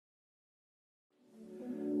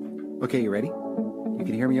Okay, you ready? You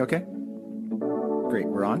can hear me okay? Great,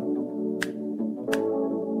 we're on?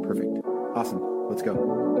 Perfect. Awesome. Let's go.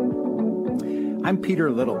 I'm Peter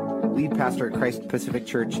Little, lead pastor at Christ Pacific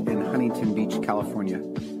Church in Huntington Beach, California.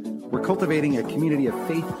 We're cultivating a community of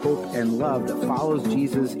faith, hope, and love that follows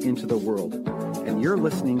Jesus into the world. And you're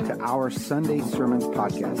listening to our Sunday Sermons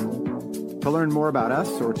podcast. To learn more about us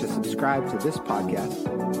or to subscribe to this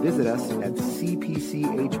podcast, visit us at cpchb.org.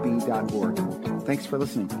 Thanks for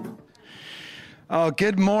listening. Oh,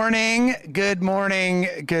 good morning, good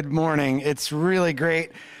morning, good morning. It's really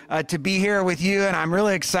great to be here with you, and I'm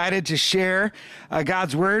really excited to share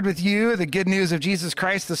God's Word with you, the good news of Jesus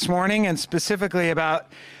Christ this morning, and specifically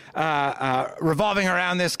about revolving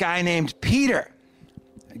around this guy named Peter,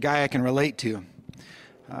 a guy I can relate to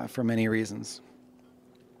for many reasons.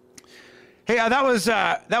 Hey, that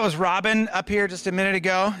was Robin up here just a minute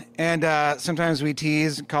ago, and sometimes we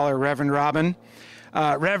tease, call her Reverend Robin,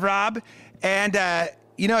 Rev Rob. And,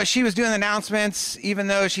 she was doing the announcements, even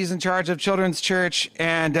though she's in charge of Children's Church.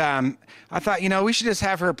 And I thought, we should just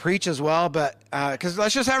have her preach as well, but because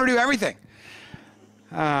let's just have her do everything.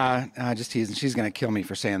 Just teasing. She's going to kill me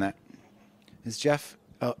for saying that. Is Jeff?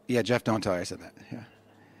 Oh, yeah, Jeff, don't tell her I said that. Yeah,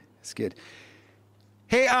 it's good.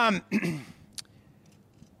 Hey,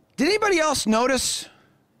 did anybody else notice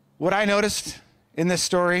what I noticed in this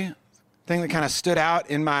story? Thing that kind of stood out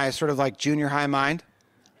in my sort of like junior high mind?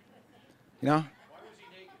 Why was he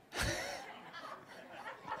naked?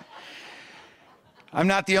 I'm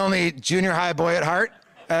not the only junior high boy at heart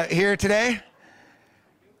here today.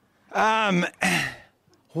 Why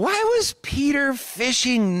was Peter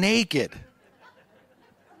fishing naked?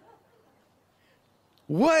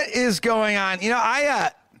 What is going on?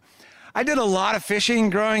 I did a lot of fishing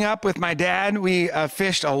growing up with my dad. We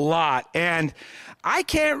fished a lot, and I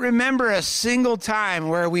can't remember a single time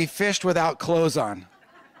where we fished without clothes on.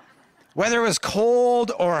 Whether it was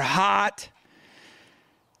cold or hot,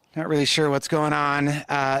 not really sure what's going on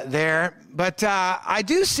there. But I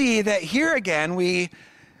do see that here again we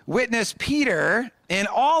witness Peter in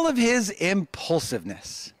all of his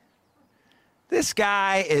impulsiveness. This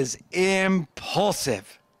guy is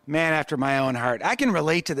impulsive. Man after my own heart. I can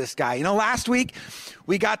relate to this guy. Last week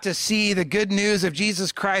we got to see the good news of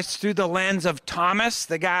Jesus Christ through the lens of Thomas,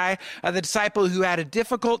 the guy, the disciple who had a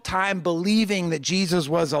difficult time believing that Jesus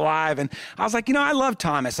was alive. And I was like, I love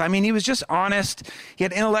Thomas. I mean, he was just honest. He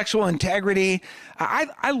had intellectual integrity.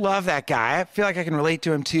 I love that guy. I feel like I can relate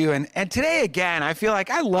to him too. And today again, I feel like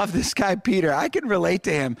I love this guy, Peter. I can relate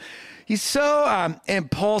to him. He's so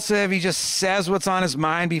impulsive. He just says what's on his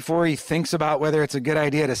mind before he thinks about whether it's a good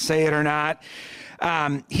idea to say it or not.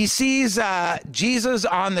 He sees Jesus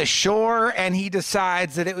on the shore, and he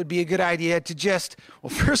decides that it would be a good idea to just,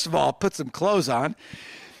 first of all, put some clothes on.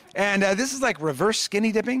 And this is like reverse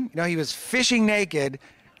skinny dipping. He was fishing naked,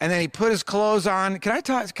 and then he put his clothes on. Can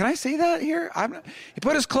I say that here? He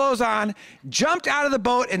put his clothes on, jumped out of the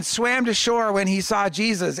boat, and swam to shore when he saw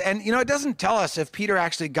Jesus. And, it doesn't tell us if Peter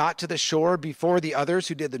actually got to the shore before the others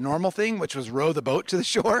who did the normal thing, which was row the boat to the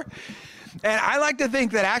shore. And I like to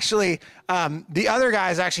think that actually the other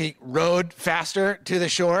guys actually rowed faster to the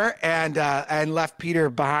shore and left Peter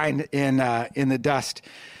behind in the dust.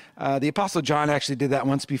 The Apostle John actually did that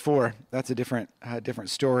once before. That's a different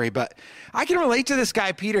story. But I can relate to this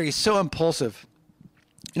guy, Peter. He's so impulsive.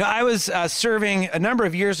 I was serving a number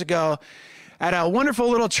of years ago at a wonderful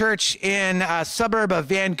little church in a suburb of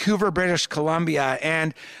Vancouver, British Columbia.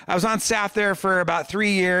 And I was on staff there for about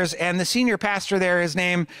 3 years. And the senior pastor there, his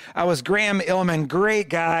name was Graham Illman, great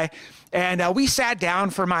guy. And we sat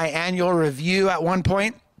down for my annual review at one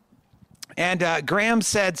point. And Graham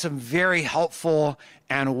said some very helpful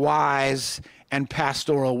and wise and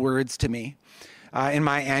pastoral words to me in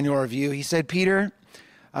my annual review. He said, Peter,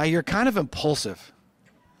 you're kind of impulsive.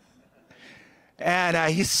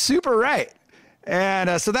 And he's super right.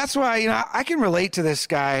 And so that's why, I can relate to this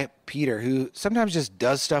guy, Peter, who sometimes just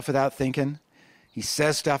does stuff without thinking. He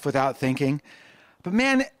says stuff without thinking. But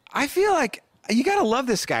man, I feel like you got to love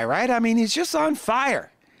this guy, right? I mean, he's just on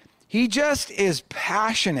fire. He just is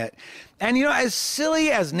passionate. And, as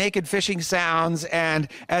silly as naked fishing sounds and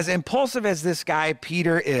as impulsive as this guy,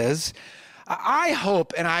 Peter, is, I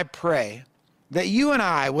hope and I pray that you and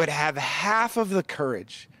I would have half of the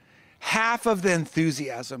courage, half of the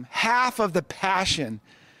enthusiasm, half of the passion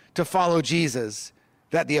to follow Jesus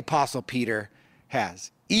that the Apostle Peter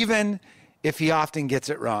has. Even if he often gets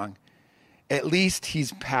it wrong, at least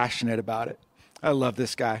he's passionate about it. I love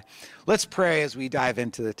this guy. Let's pray as we dive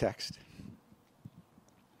into the text.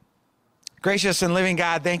 Gracious and living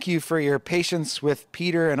God, thank you for your patience with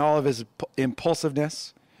Peter and all of his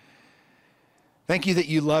impulsiveness. Thank you that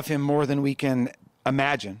you love him more than we can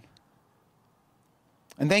imagine.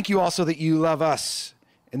 And thank you also that you love us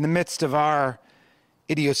in the midst of our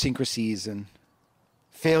idiosyncrasies and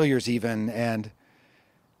failures even, and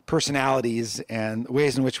personalities and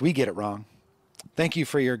ways in which we get it wrong. Thank you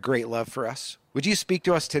for your great love for us. Would you speak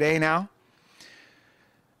to us today now?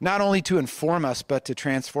 Not only to inform us, but to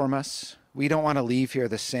transform us. We don't want to leave here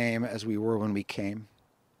the same as we were when we came.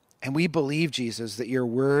 And we believe, Jesus, that your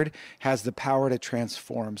word has the power to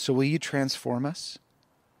transform. So will you transform us?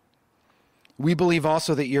 We believe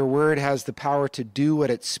also that your word has the power to do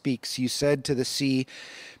what it speaks. You said to the sea,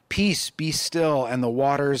 "Peace, be still," and the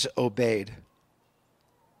waters obeyed.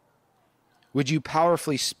 Would you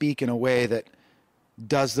powerfully speak in a way that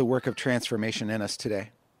does the work of transformation in us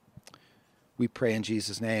today? We pray in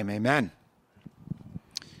Jesus' name, amen.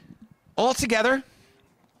 All together,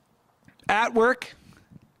 at work,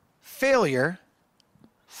 failure,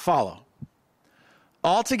 follow.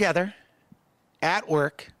 All together, at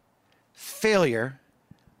work, failure,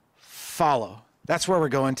 follow. That's where we're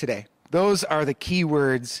going today. Those are the key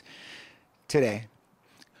words today.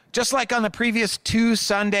 Just like on the previous 2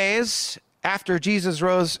 Sundays after Jesus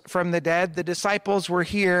rose from the dead, the disciples were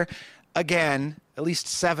here again, at least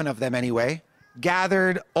 7 of them anyway,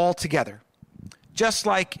 gathered all together, just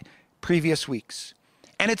like previous weeks.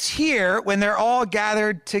 And it's here when they're all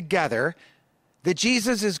gathered together that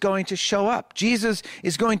Jesus is going to show up. Jesus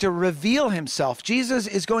is going to reveal himself. Jesus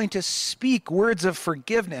is going to speak words of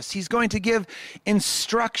forgiveness. He's going to give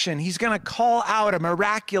instruction. He's going to call out a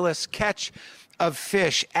miraculous catch of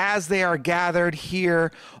fish as they are gathered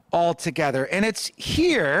here all together. And it's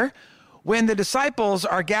here when the disciples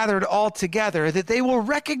are gathered all together that they will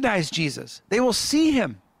recognize Jesus. They will see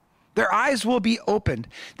him. Their eyes will be opened.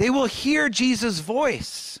 They will hear Jesus'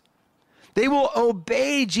 voice. They will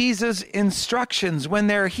obey Jesus' instructions when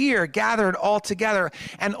they're here, gathered all together.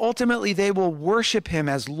 And ultimately, they will worship him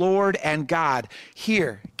as Lord and God,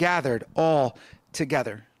 here, gathered all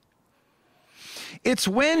together. It's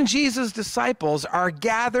when Jesus' disciples are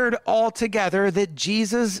gathered all together that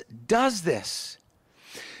Jesus does this.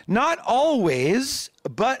 Not always,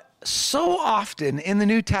 but so often in the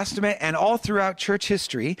New Testament and all throughout church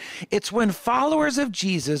history, it's when followers of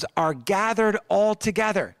Jesus are gathered all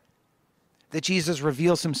together that Jesus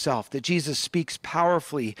reveals himself, that Jesus speaks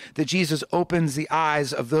powerfully, that Jesus opens the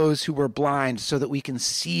eyes of those who were blind so that we can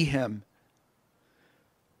see him.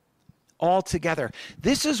 All together.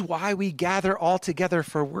 This is why we gather all together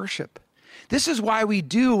for worship. This is why we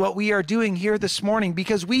do what we are doing here this morning,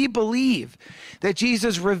 because we believe that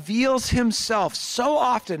Jesus reveals himself so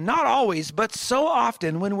often, not always, but so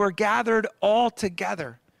often when we're gathered all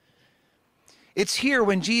together. It's here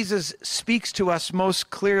when Jesus speaks to us most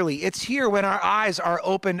clearly. It's here when our eyes are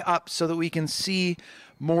opened up so that we can see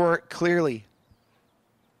more clearly.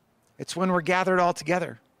 It's when we're gathered all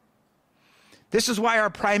together. This is why our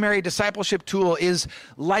primary discipleship tool is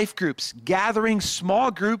life groups, gathering small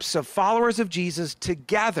groups of followers of Jesus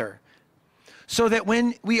together so that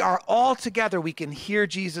when we are all together, we can hear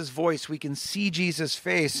Jesus' voice, we can see Jesus'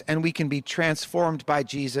 face, and we can be transformed by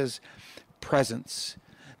Jesus' presence.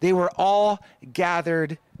 They were all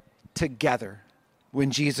gathered together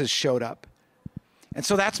when Jesus showed up. And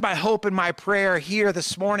so that's my hope and my prayer here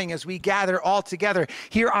this morning as we gather all together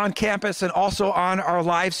here on campus and also on our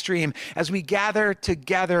live stream, as we gather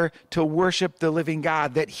together to worship the living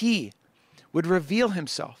God, that he would reveal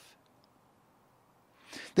himself.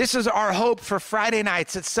 This is our hope for Friday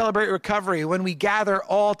nights at Celebrate Recovery when we gather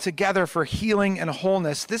all together for healing and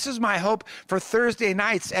wholeness. This is my hope for Thursday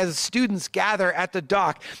nights as students gather at the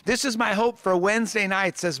dock. This is my hope for Wednesday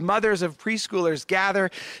nights as mothers of preschoolers gather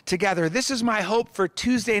together. This is my hope for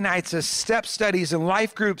Tuesday nights as step studies and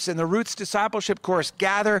life groups and the Roots Discipleship course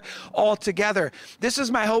gather all together. This is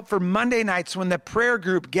my hope for Monday nights when the prayer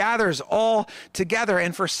group gathers all together,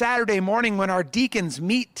 and for Saturday morning when our deacons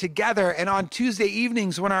meet together, and on Tuesday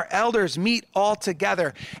evenings when our elders meet all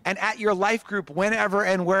together, and at your life group whenever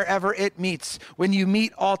and wherever it meets, when you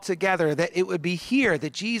meet all together, that it would be here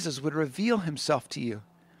that Jesus would reveal himself to you,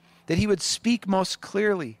 that he would speak most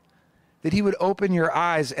clearly, that he would open your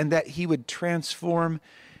eyes, and that he would transform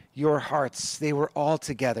your hearts. They were all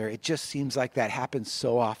together. It just seems like that happens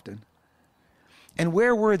so often. And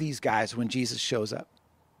where were these guys when Jesus shows up?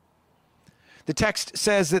 The text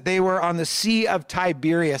says that they were on the Sea of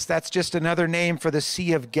Tiberias. That's just another name for the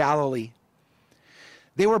Sea of Galilee.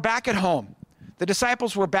 They were back at home. The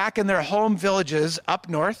disciples were back in their home villages up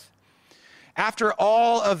north, After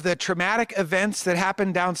all of the traumatic events that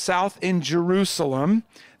happened down south in Jerusalem,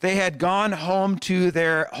 they had gone home to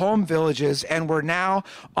their home villages and were now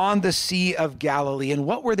on the Sea of Galilee. And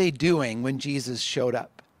what were they doing when Jesus showed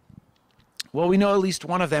up? Well, we know at least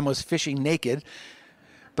one of them was fishing naked,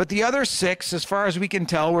 but the other 6, as far as we can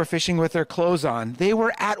tell, were fishing with their clothes on. They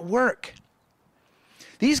were at work.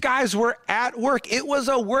 These guys were at work. It was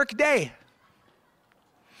a work day.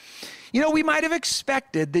 You know, we might have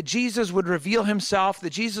expected that Jesus would reveal himself, that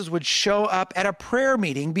Jesus would show up at a prayer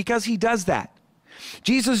meeting, because he does that.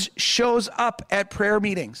 Jesus shows up at prayer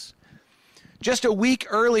meetings. Just a week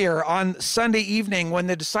earlier on Sunday evening, when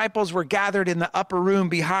the disciples were gathered in the upper room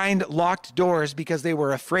behind locked doors because they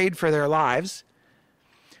were afraid for their lives,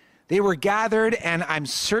 they were gathered, and I'm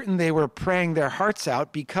certain they were praying their hearts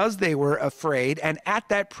out because they were afraid. And at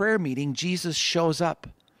that prayer meeting, Jesus shows up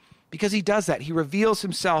because he does that. He reveals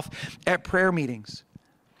himself at prayer meetings.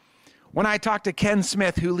 When I talked to Ken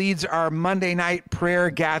Smith, who leads our Monday night prayer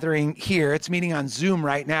gathering here, it's meeting on Zoom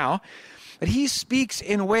right now, but he speaks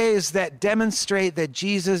in ways that demonstrate that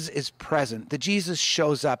Jesus is present, that Jesus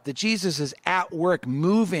shows up, that Jesus is at work,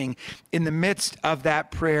 moving in the midst of that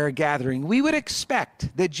prayer gathering. We would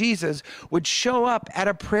expect that Jesus would show up at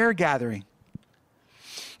a prayer gathering.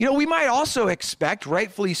 You know, we might also expect,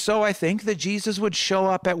 rightfully so, I think, that Jesus would show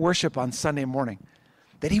up at worship on Sunday morning,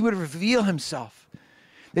 that he would reveal himself,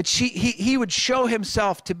 that he would show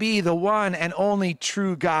himself to be the one and only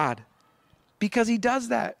true God, because he does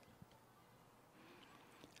that.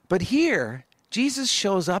 But here, Jesus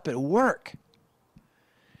shows up at work.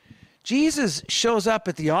 Jesus shows up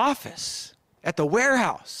at the office, at the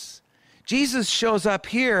warehouse. Jesus shows up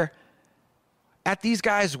here at these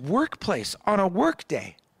guys' workplace on a work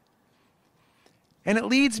day. And it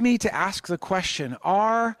leads me to ask the question,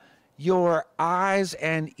 are your eyes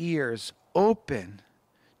and ears open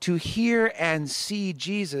to hear and see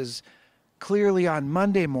Jesus clearly on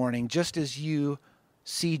Monday morning, just as you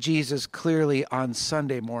see Jesus clearly on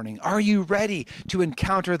Sunday morning? Are you ready to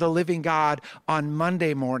encounter the living God on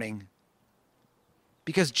Monday morning?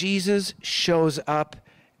 Because Jesus shows up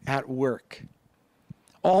at work,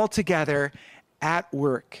 all together at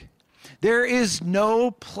work. There is no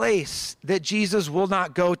place that Jesus will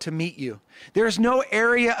not go to meet you. There's no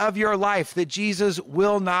area of your life that Jesus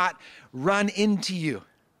will not run into you.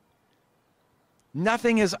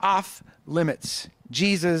 Nothing is off limits.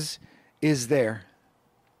 Jesus is there.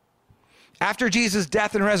 After Jesus'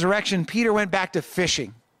 death and resurrection, Peter went back to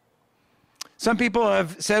fishing. Some people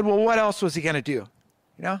have said, well, what else was he going to do?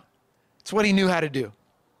 You know, it's what he knew how to do.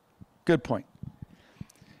 Good point.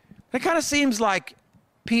 It kind of seems like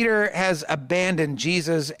Peter has abandoned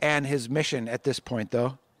Jesus and his mission at this point,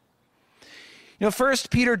 though. You know, first,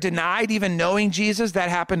 Peter denied even knowing Jesus. That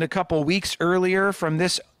happened a couple weeks earlier from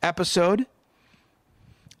this episode.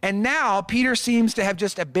 And now Peter seems to have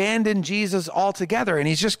just abandoned Jesus altogether, and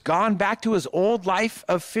he's just gone back to his old life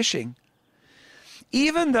of fishing.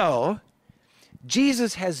 Even though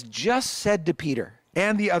Jesus has just said to Peter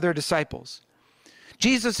and the other disciples,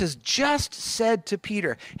 Jesus has just said to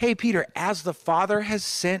Peter, hey, Peter, as the Father has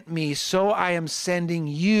sent me, so I am sending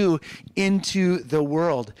you into the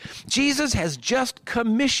world. Jesus has just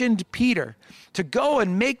commissioned Peter to go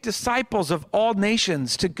and make disciples of all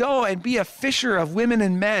nations, to go and be a fisher of women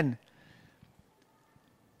and men.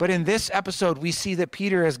 But in this episode, we see that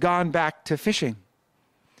Peter has gone back to fishing.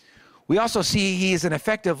 We also see he is an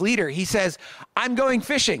effective leader. He says, I'm going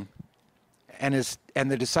fishing. And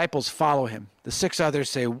the disciples follow him. The 6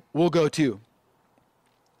 others say, we'll go too.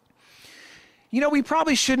 You know, we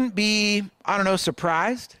probably shouldn't be,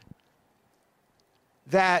 surprised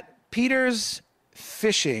that Peter's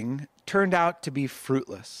fishing turned out to be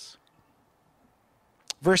fruitless.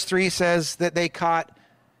 Verse 3 says that they caught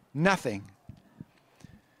nothing.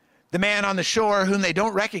 The man on the shore, whom they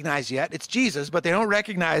don't recognize yet, it's Jesus, but they don't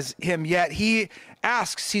recognize him yet. He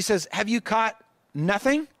asks, he says, have you caught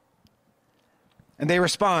nothing? And they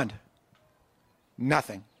respond,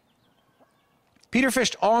 nothing. Peter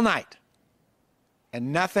fished all night,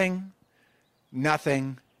 and nothing.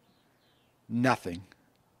 And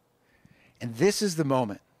this is the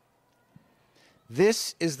moment.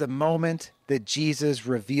 This is the moment that Jesus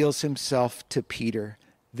reveals himself to Peter.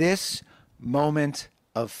 This moment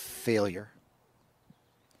of failure.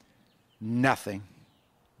 Nothing.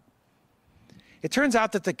 It turns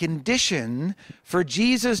out that the condition for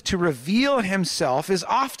Jesus to reveal himself is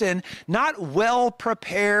often not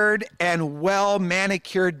well-prepared and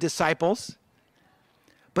well-manicured disciples,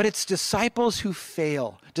 but it's disciples who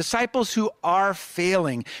fail, disciples who are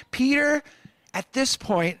failing. Peter, at this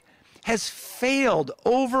point, has failed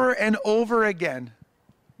over and over again.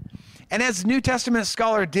 And as New Testament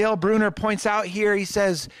scholar Dale Bruner points out here, he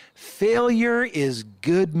says, failure is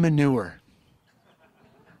good manure.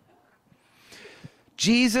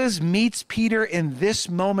 Jesus meets Peter in this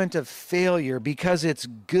moment of failure because it's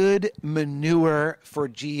good manure for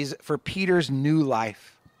Peter's new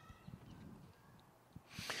life.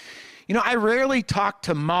 You know, I rarely talk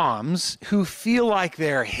to moms who feel like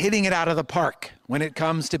they're hitting it out of the park when it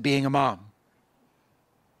comes to being a mom.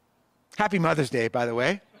 Happy Mother's Day, by the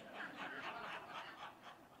way.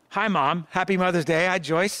 Hi, Mom. Happy Mother's Day. Hi,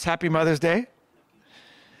 Joyce. Happy Mother's Day.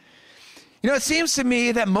 You know, it seems to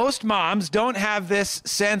me that most moms don't have this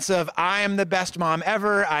sense of, I am the best mom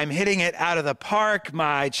ever. I'm hitting it out of the park.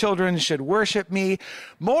 My children should worship me.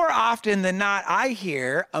 More often than not, I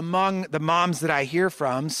hear among the moms that I hear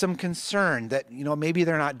from some concern that, you know, maybe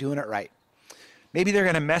they're not doing it right. Maybe they're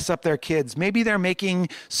going to mess up their kids. Maybe they're making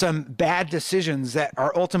some bad decisions that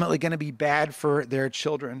are ultimately going to be bad for their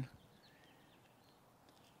children.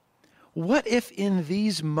 What if in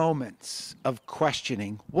these moments of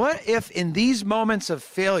questioning, what if in these moments of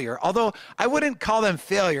failure, although I wouldn't call them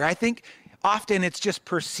failure, I think often it's just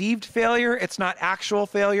perceived failure. It's not actual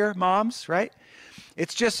failure, moms, right?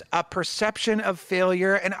 It's just a perception of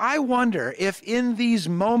failure. And I wonder if in these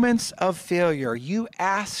moments of failure, you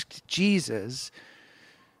asked Jesus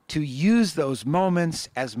to use those moments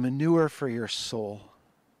as manure for your soul.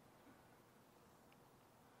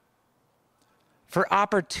 For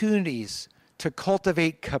opportunities to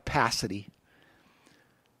cultivate capacity.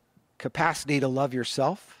 Capacity to love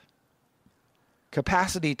yourself,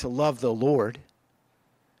 capacity to love the Lord,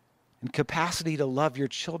 and capacity to love your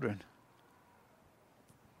children.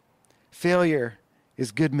 Failure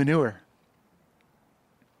is good manure.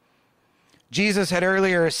 Jesus had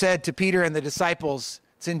earlier said to Peter and the disciples,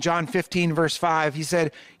 it's in John 15, verse 5, he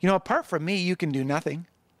said, you know, apart from me, you can do nothing.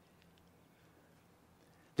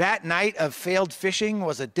 That night of failed fishing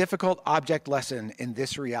was a difficult object lesson in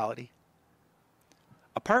this reality.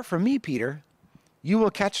 Apart from me, Peter, you will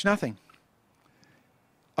catch nothing.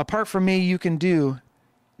 Apart from me, you can do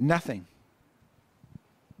nothing.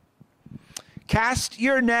 Cast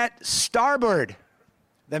your net starboard,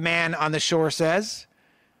 the man on the shore says.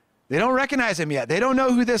 They don't recognize him yet. They don't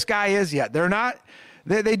know who this guy is yet.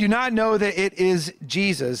 They do not know that it is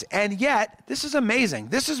Jesus. And yet, this is amazing.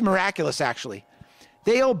 This is miraculous, actually.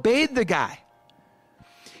 They obeyed the guy.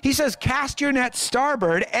 He says, cast your net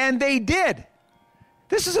starboard, and they did.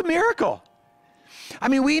 This is a miracle. I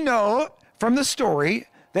mean, we know from the story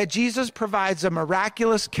that Jesus provides a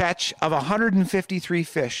miraculous catch of 153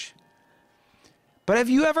 fish. But have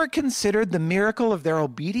you ever considered the miracle of their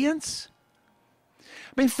obedience?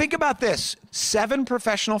 I mean, think about this. 7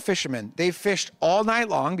 professional fishermen. They've fished all night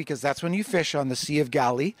long, because that's when you fish on the Sea of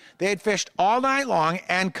Galilee. They had fished all night long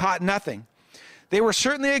and caught nothing. They were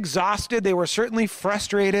certainly exhausted. They were certainly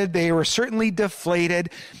frustrated. They were certainly deflated.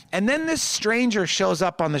 And then this stranger shows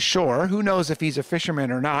up on the shore. Who knows if he's a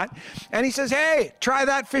fisherman or not? And he says, hey, try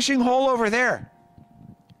that fishing hole over there.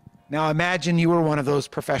 Now imagine you were one of those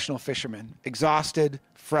professional fishermen, exhausted,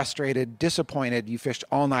 frustrated, disappointed. You fished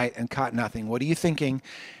all night and caught nothing. What are you thinking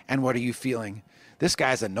and what are you feeling? This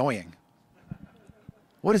guy's annoying.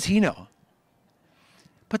 What does he know?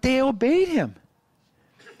 But they obeyed him.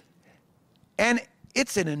 And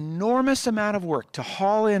it's an enormous amount of work to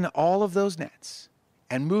haul in all of those nets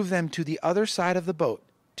and move them to the other side of the boat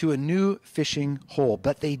to a new fishing hole.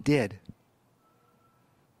 But they did.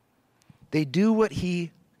 They do what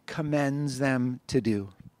he commends them to do.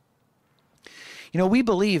 You know, we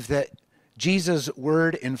believe that Jesus'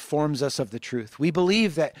 word informs us of the truth. We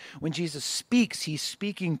believe that when Jesus speaks, he's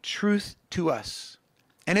speaking truth to us.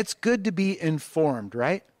 And it's good to be informed,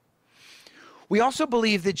 right? We also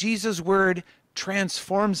believe that Jesus' word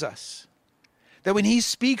transforms us. That when he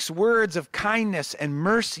speaks words of kindness and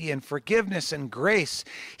mercy and forgiveness and grace,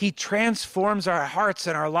 he transforms our hearts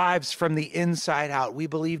and our lives from the inside out. We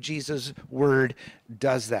believe Jesus' word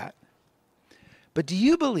does that. But do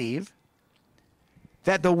you believe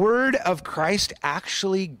that the word of Christ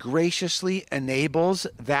actually graciously enables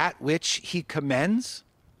that which he commends?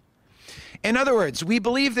 In other words, we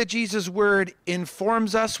believe that Jesus' word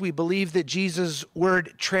informs us. We believe that Jesus'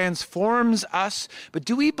 word transforms us. But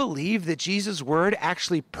do we believe that Jesus' word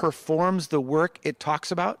actually performs the work it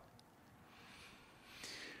talks about?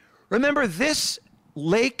 Remember, this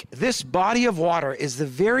lake, this body of water is the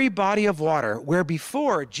very body of water where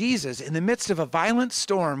before Jesus, in the midst of a violent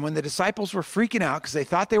storm, when the disciples were freaking out because they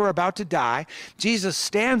thought they were about to die, Jesus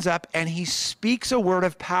stands up and he speaks a word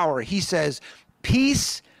of power. He says,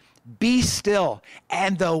 "Peace, be still,"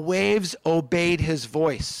 and the waves obeyed his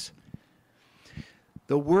voice.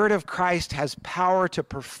 The word of Christ has power to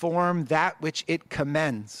perform that which it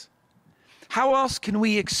commends. How else can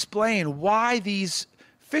we explain why these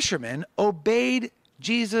fishermen obeyed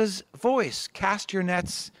Jesus' voice? Cast your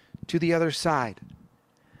nets to the other side.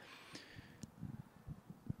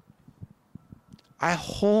 I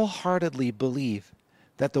wholeheartedly believe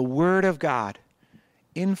that the Word of God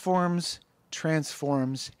informs,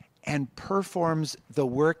 transforms, and performs the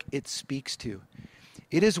work it speaks to.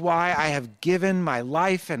 It is why I have given my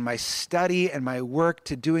life and my study and my work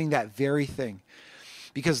to doing that very thing.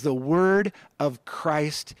 Because the Word of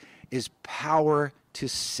Christ is power to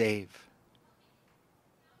save.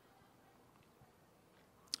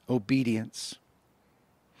 Obedience.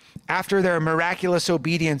 After their miraculous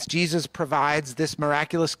obedience, Jesus provides this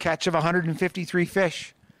miraculous catch of 153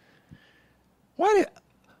 fish. Why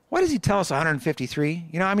does he tell us 153?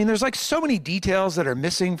 There's like so many details that are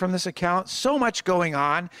missing from this account, so much going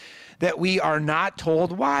on that we are not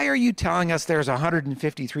told. Why are you telling us there's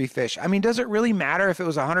 153 fish? Does it really matter if it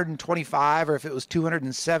was 125 or if it was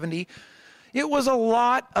 270? It was a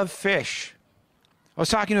lot of fish. I was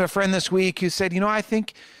talking to a friend this week who said, I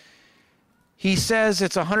think he says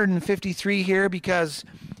it's 153 here because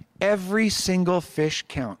every single fish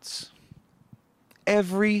counts.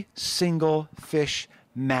 Every single fish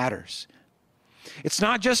matters. It's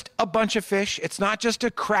not just a bunch of fish. It's not just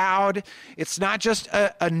a crowd. It's not just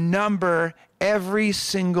a number. Every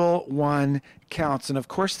single one counts. And of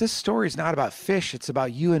course, this story is not about fish. It's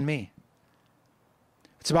about you and me.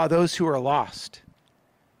 It's about those who are lost.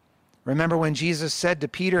 Remember when Jesus said to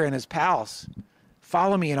Peter and his pals,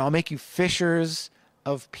 "Follow me and I'll make you fishers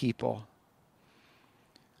of people."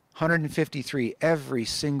 153, every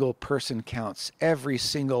single person counts. Every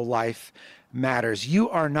single life matters. You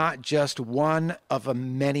are not just one of a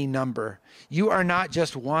many number. You are not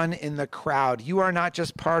just one in the crowd. You are not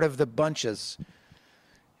just part of the bunches.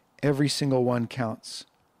 Every single one counts.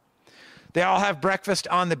 They all have breakfast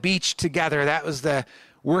on the beach together. That was the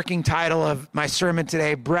working title of my sermon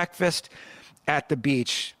today, Breakfast at the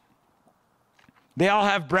Beach. They all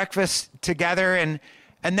have breakfast together, and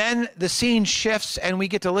then the scene shifts and we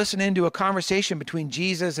get to listen into a conversation between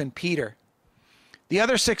Jesus and Peter. The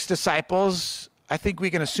other 6 disciples, I think we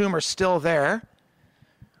can assume, are still there.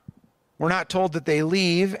 We're not told that they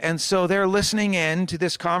leave, and so they're listening in to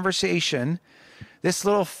this conversation, this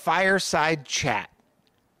little fireside chat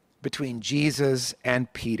between Jesus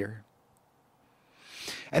and Peter.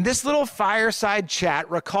 And this little fireside chat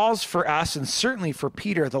recalls for us, and certainly for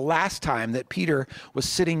Peter, the last time that Peter was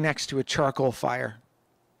sitting next to a charcoal fire.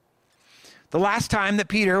 The last time that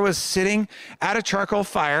Peter was sitting at a charcoal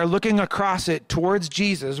fire, looking across it towards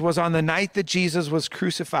Jesus, was on the night that Jesus was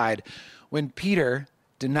crucified, when Peter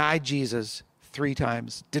denied Jesus 3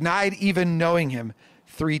 times, denied even knowing him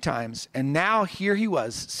 3 times. And now here he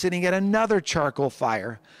was, sitting at another charcoal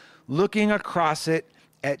fire, looking across it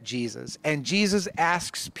at Jesus. And Jesus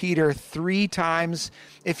asks Peter 3 times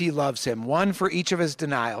if he loves him, 1 for each of his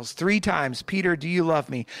denials. 3 times, "Peter, do you love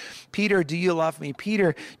me? Peter, do you love me?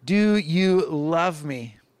 Peter, do you love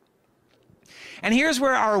me?" And here's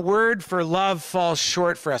where our word for love falls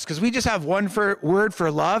short for us, because we just have one word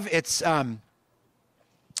for love. It's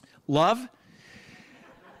love.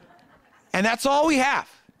 And that's all we have,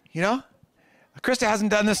 Krista hasn't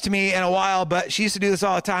done this to me in a while, but she used to do this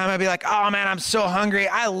all the time. I'd be like, "Oh man, I'm so hungry.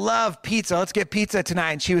 I love pizza. Let's get pizza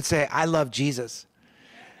tonight." And she would say, "I love Jesus."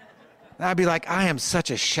 And I'd be like, "I am such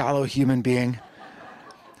a shallow human being.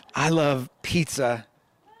 I love pizza."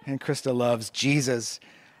 And Krista loves Jesus.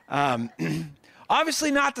 Obviously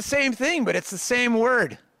not the same thing, but it's the same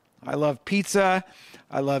word. I love pizza.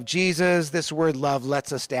 I love Jesus. This word love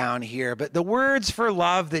lets us down here. But the words for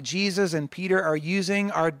love that Jesus and Peter are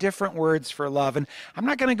using are different words for love. And I'm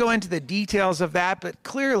not going to go into the details of that, but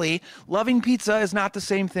clearly loving pizza is not the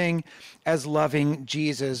same thing as loving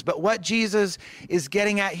Jesus. But what Jesus is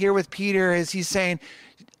getting at here with Peter is he's saying,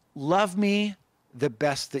 love me the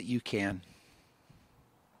best that you can.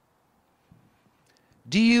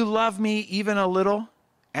 Do you love me even a little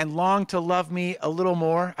and long to love me a little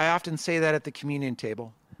more? I often say that at the communion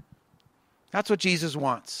table. That's what Jesus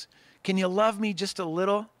wants. Can you love me just a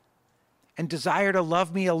little and desire to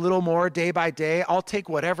love me a little more day by day? I'll take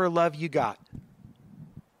whatever love you got.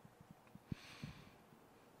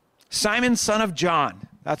 Simon, son of John.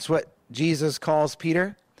 That's what Jesus calls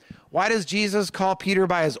Peter. Why does Jesus call Peter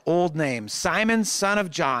by his old name? Simon, son of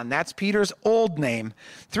John. That's Peter's old name.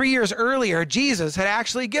 3 years earlier, Jesus had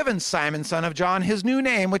actually given Simon, son of John, his new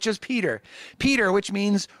name, which is Peter. Peter, which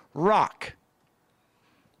means rock.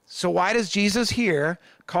 So why does Jesus here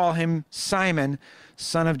call him Simon,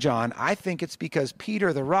 son of John, I think it's because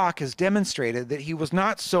Peter the rock has demonstrated that he was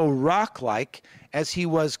not so rock-like as he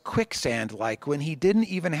was quicksand-like when he didn't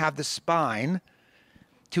even have the spine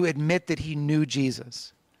to admit that he knew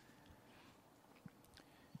Jesus.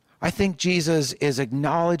 I think Jesus is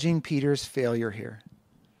acknowledging Peter's failure here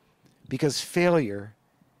because failure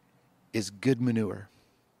is good manure.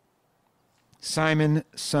 Simon,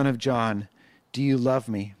 son of John, do you love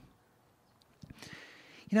me?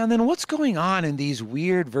 And then what's going on in these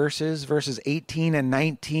weird verses 18 and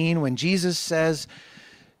 19, when Jesus says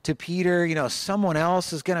to Peter, someone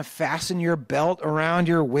else is going to fasten your belt around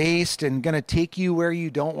your waist and going to take you where you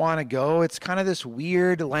don't want to go. It's kind of this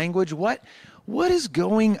weird language. What is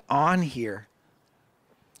going on here?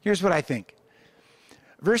 Here's what I think.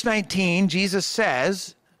 Verse 19, Jesus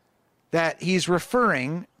says that he's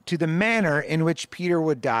referring to the manner in which Peter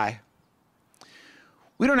would die.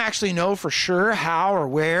 We don't actually know for sure how or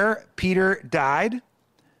where Peter died,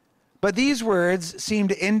 but these words seem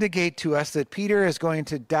to indicate to us that Peter is going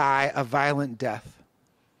to die a violent death,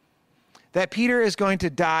 that Peter is going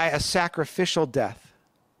to die a sacrificial death.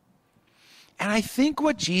 And I think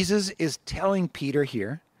what Jesus is telling Peter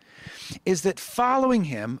here is that following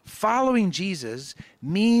him, following Jesus,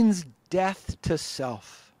 means death to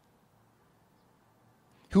self.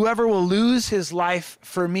 Whoever will lose his life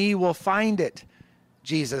for me will find it,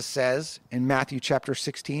 Jesus says in Matthew chapter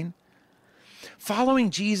 16. Following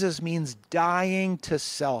Jesus means dying to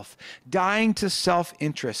self, dying to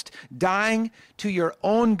self-interest, dying to your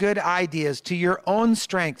own good ideas, to your own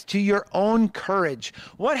strength, to your own courage.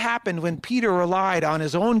 What happened when Peter relied on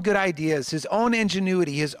his own good ideas, his own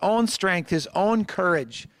ingenuity, his own strength, his own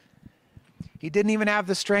courage? He didn't even have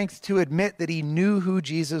the strength to admit that he knew who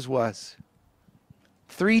Jesus was.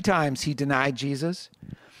 3 times he denied Jesus.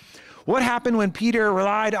 What happened when Peter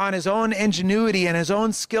relied on his own ingenuity and his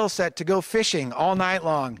own skill set to go fishing all night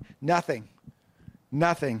long? Nothing.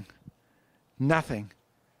 Nothing. Nothing.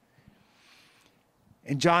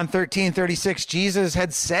 In John 13:36, Jesus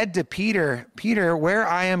had said to Peter, Peter, where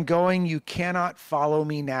I am going, you cannot follow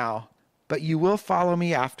me now, but you will follow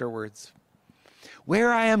me afterwards.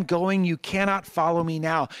 Where I am going, you cannot follow me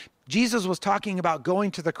now. Jesus was talking about going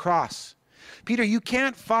to the cross. Peter, you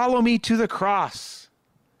can't follow me to the cross,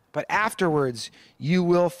 but afterwards you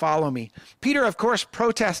will follow me. Peter, of course,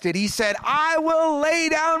 protested. He said, I will lay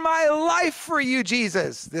down my life for you,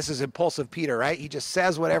 Jesus. This is impulsive Peter, right? He just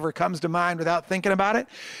says whatever comes to mind without thinking about it.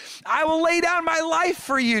 I will lay down my life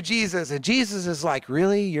for you, Jesus. And Jesus is like,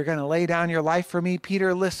 really? You're going to lay down your life for me?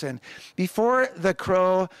 Peter, listen, before the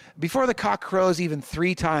cock crows even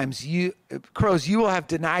 3 times, you will have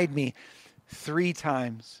denied me 3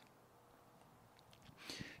 times.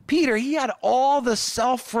 Peter, he had all the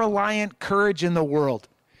self-reliant courage in the world.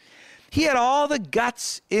 He had all the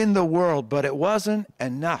guts in the world, but it wasn't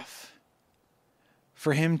enough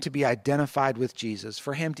for him to be identified with Jesus,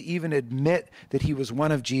 for him to even admit that he was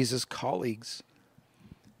one of Jesus' colleagues.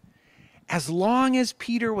 As long as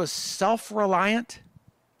Peter was self-reliant,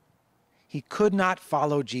 he could not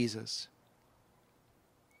follow Jesus.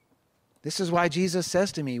 This is why Jesus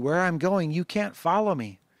says to me, where I'm going, you can't follow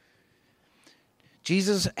me.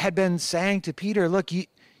 Jesus had been saying to Peter, look, you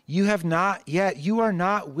are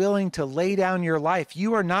not willing to lay down your life.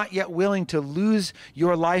 You are not yet willing to lose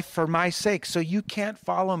your life for my sake. So you can't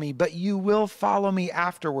follow me, but you will follow me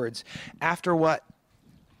afterwards. After what?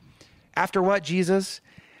 After what, Jesus?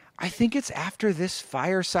 I think it's after this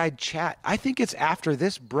fireside chat. I think it's after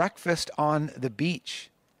this breakfast on the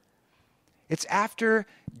beach. It's after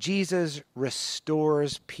Jesus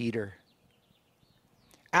restores Peter.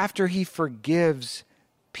 After he forgives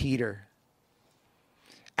Peter,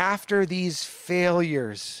 after these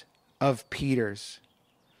failures of Peter's.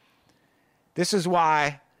 This is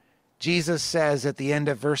why Jesus says at the end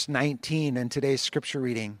of verse 19 in today's scripture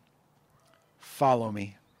reading, follow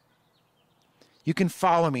me. You can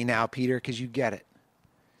follow me now, Peter, because you get it.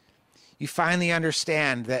 You finally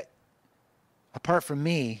understand that apart from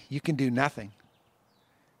me, you can do nothing.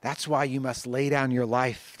 That's why you must lay down your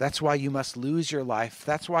life. That's why you must lose your life.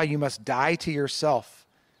 That's why you must die to yourself.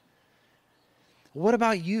 What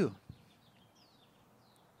about you?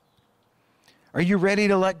 Are you ready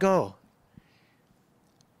to let go?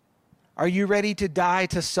 Are you ready to die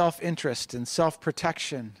to self-interest and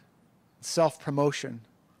self-protection, self-promotion,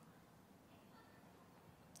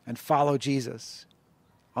 and follow Jesus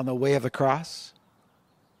on the way of the cross?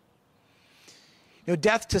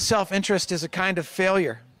 Death to self-interest is a kind of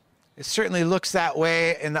failure. It certainly looks that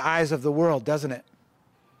way in the eyes of the world, doesn't it?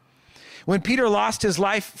 When Peter lost his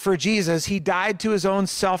life for Jesus, he died to his own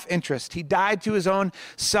self-interest. He died to his own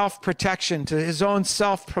self-protection, to his own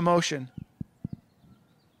self-promotion.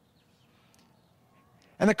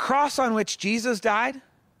 And the cross on which Jesus died,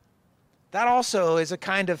 that also is a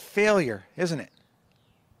kind of failure, isn't it?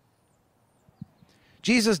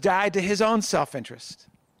 Jesus died to his own self-interest.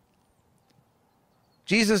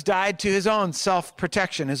 Jesus died to his own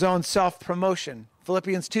self-protection, his own self-promotion.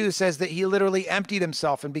 Philippians 2 says that he literally emptied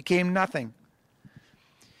himself and became nothing.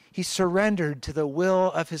 He surrendered to the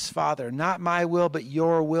will of his Father. Not my will, but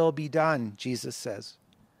your will be done, Jesus says.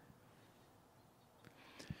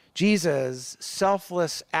 Jesus'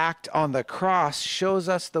 selfless act on the cross shows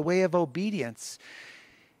us the way of obedience.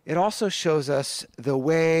 It also shows us the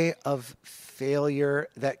way of failure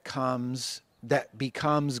that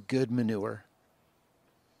becomes good manure.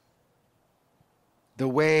 The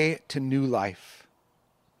way to new life.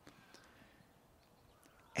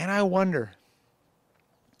 And I wonder,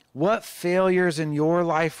 what failures in your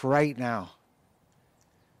life right now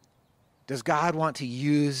does God want to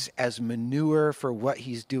use as manure for what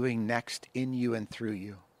he's doing next in you and through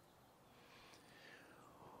you?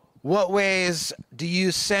 What ways do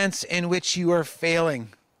you sense in which you are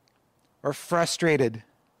failing or frustrated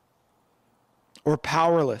or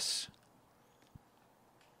powerless?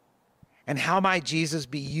 And how might Jesus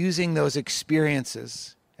be using those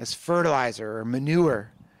experiences as fertilizer or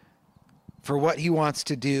manure for what he wants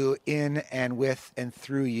to do in and with and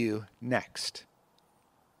through you next?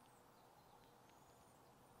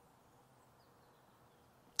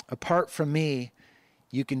 Apart from me,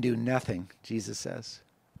 you can do nothing, Jesus says.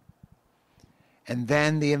 And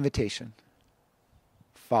then the invitation,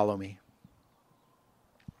 follow me.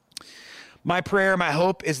 My prayer, my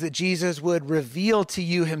hope is that Jesus would reveal to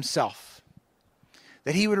you himself,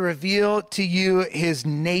 that he would reveal to you his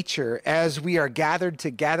nature as we are gathered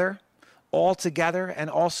together, all together, and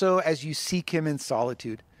also as you seek him in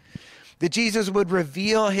solitude. That Jesus would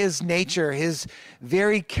reveal his nature, his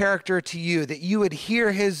very character to you, that you would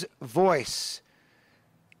hear his voice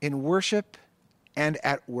in worship and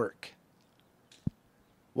at work.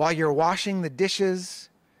 While you're washing the dishes,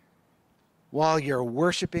 while you're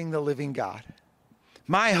worshiping the living God.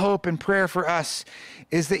 My hope and prayer for us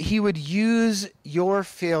is that he would use your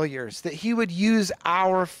failures, that he would use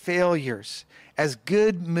our failures as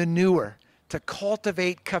good manure to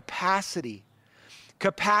cultivate capacity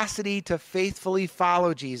to faithfully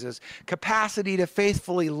follow Jesus, capacity to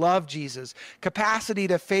faithfully love Jesus, capacity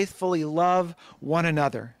to faithfully love one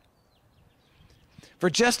another. For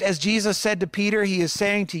just as Jesus said to Peter, he is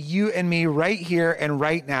saying to you and me right here and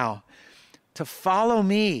right now, to follow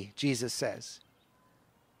me, Jesus says,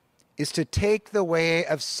 is to take the way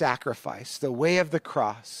of sacrifice, the way of the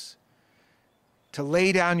cross, to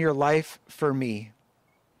lay down your life for me,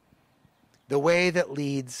 the way that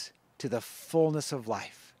leads to the fullness of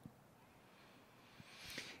life.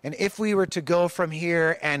 And if we were to go from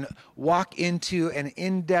here and walk into an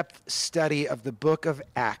in-depth study of the book of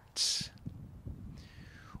Acts,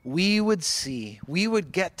 we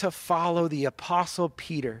would get to follow the Apostle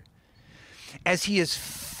Peter as he is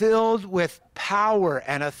filled with power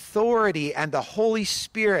and authority and the Holy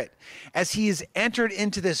Spirit, as he has entered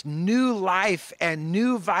into this new life and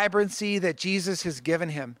new vibrancy that Jesus has given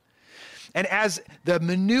him. And as the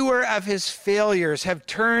manure of his failures have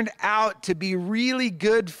turned out to be really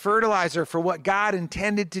good fertilizer for what God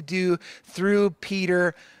intended to do through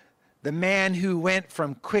Peter, the man who went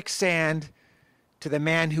from quicksand to the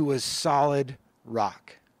man who was solid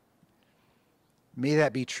rock. May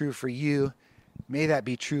that be true for you. May that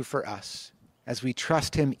be true for us as we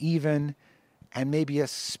trust him even and maybe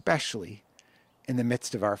especially in the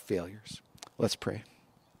midst of our failures. Let's pray.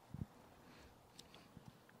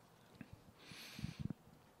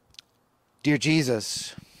 Dear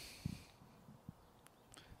Jesus,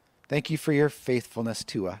 thank you for your faithfulness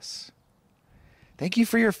to us. Thank you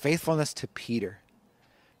for your faithfulness to Peter.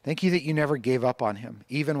 Thank you that you never gave up on him,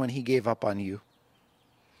 even when he gave up on you.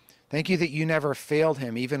 Thank you that you never failed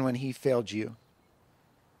him, even when he failed you.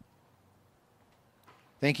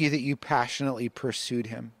 Thank you that you passionately pursued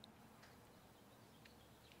him.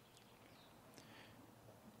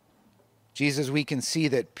 Jesus, we can see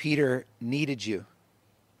that Peter needed you,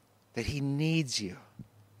 that he needs you,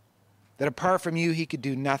 that apart from you, he could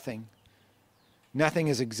do nothing. Nothing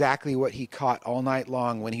is exactly what he caught all night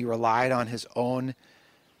long when he relied on his own,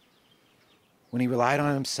 when he relied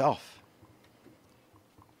on himself.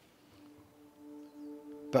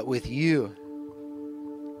 But with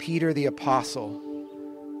you, Peter the apostle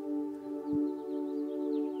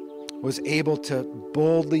was able to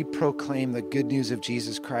boldly proclaim the good news of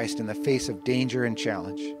Jesus Christ in the face of danger and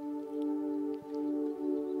challenge.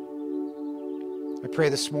 I pray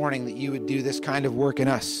this morning that you would do this kind of work in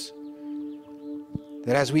us,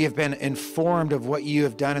 That as we have been informed of what you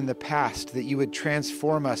have done in the past, that you would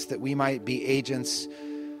transform us, that we might be agents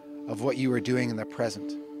of what you are doing in the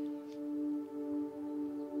present.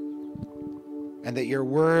 And that your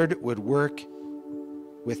word would work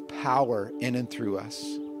with power in and through us.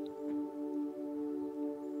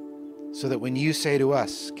 So that when you say to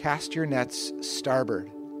us, cast your nets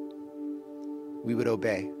starboard, we would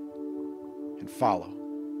obey and follow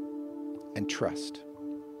and trust.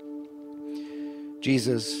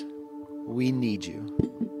 Jesus, we need you.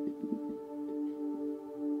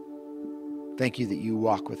 Thank you that you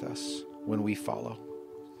walk with us when we follow.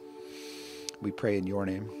 We pray in your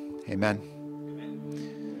name. Amen.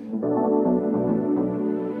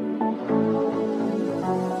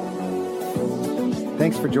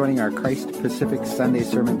 Thanks for joining our Christ Pacific Sunday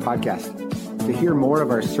Sermon Podcast. To hear more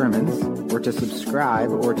of our sermons, or to subscribe,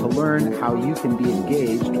 or to learn how you can be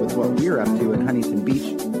engaged with what we're up to in Huntington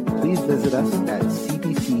Beach, please visit us at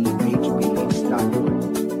cpchb.org.